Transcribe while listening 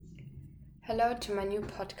Hello to my new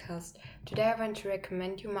podcast. Today I want to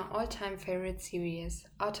recommend you my all-time favorite series,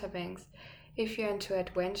 Outer Banks. If you're into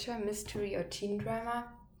adventure, mystery or teen drama,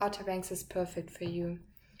 Outer Banks is perfect for you.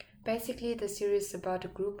 Basically, the series is about a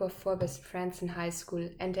group of four best friends in high school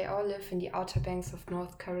and they all live in the Outer Banks of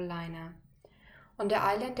North Carolina. On the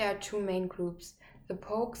island there are two main groups, the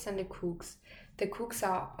Pokes and the Kooks. The Kooks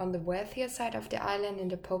are on the wealthier side of the island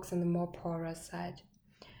and the Pokes on the more poorer side.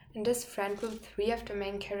 In this friend group, three of the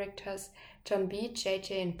main characters, John B,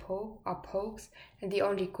 JJ and Poke, are Pokes, and the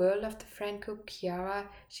only girl of the friend group, Kiara,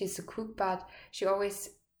 she's a Kook, but she always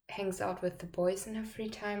hangs out with the boys in her free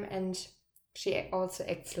time and she also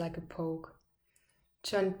acts like a Poke.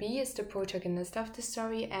 John B is the protagonist of the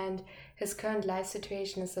story and his current life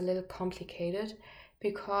situation is a little complicated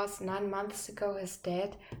because 9 months ago his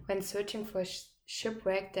dad went searching for a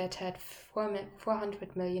shipwreck that had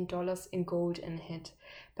 $400 million in gold in it.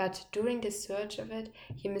 But during the search of it,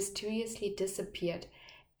 he mysteriously disappeared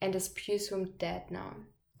and is presumed dead now.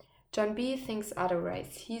 John B thinks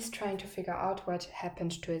otherwise. He's trying to figure out what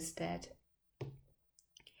happened to his dad.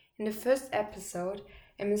 In the first episode,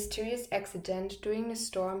 a mysterious accident during a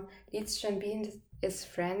storm leads John B and his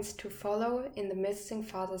friends to follow in the missing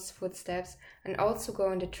father's footsteps and also go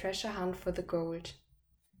on the treasure hunt for the gold.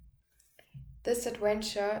 This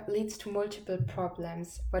adventure leads to multiple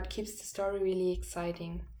problems, what keeps the story really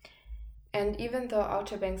exciting. And even though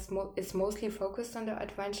Outer Banks is mostly focused on the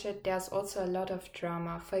adventure, there's also a lot of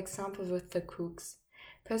drama, for example with the Kooks.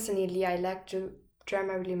 Personally, I liked the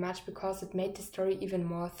drama really much because it made the story even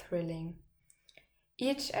more thrilling.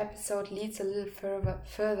 Each episode leads a little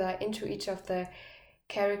further into each of the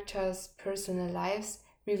characters' personal lives,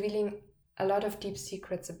 revealing a lot of deep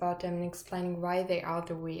secrets about them and explaining why they are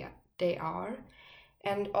the way they are,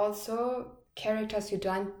 and also characters you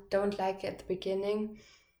don't like at the beginning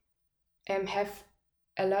have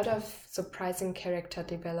a lot of surprising character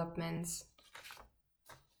developments.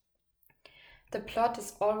 The plot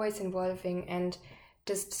is always involving and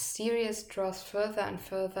this series draws further and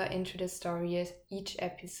further into the story each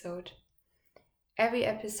episode. Every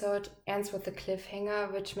episode ends with a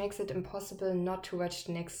cliffhanger, which makes it impossible not to watch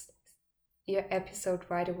the next episode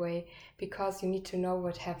right away because you need to know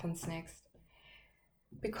what happens next.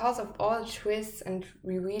 Because of all twists and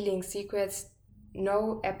revealing secrets,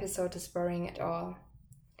 no episode is boring at all.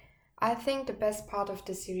 I think the best part of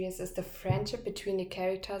the series is the friendship between the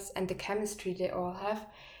characters and the chemistry they all have,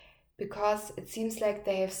 because it seems like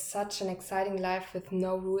they have such an exciting life with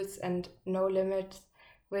no rules and no limits,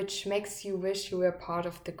 which makes you wish you were part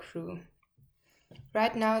of the crew.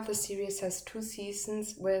 Right now the series has 2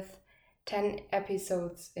 seasons with 10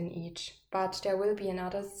 episodes in each, but there will be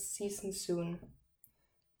another season soon.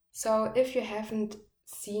 So if you haven't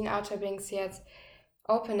seen Outer Banks yet,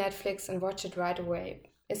 open Netflix and watch it right away,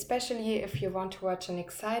 especially if you want to watch an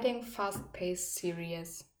exciting, fast-paced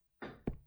series.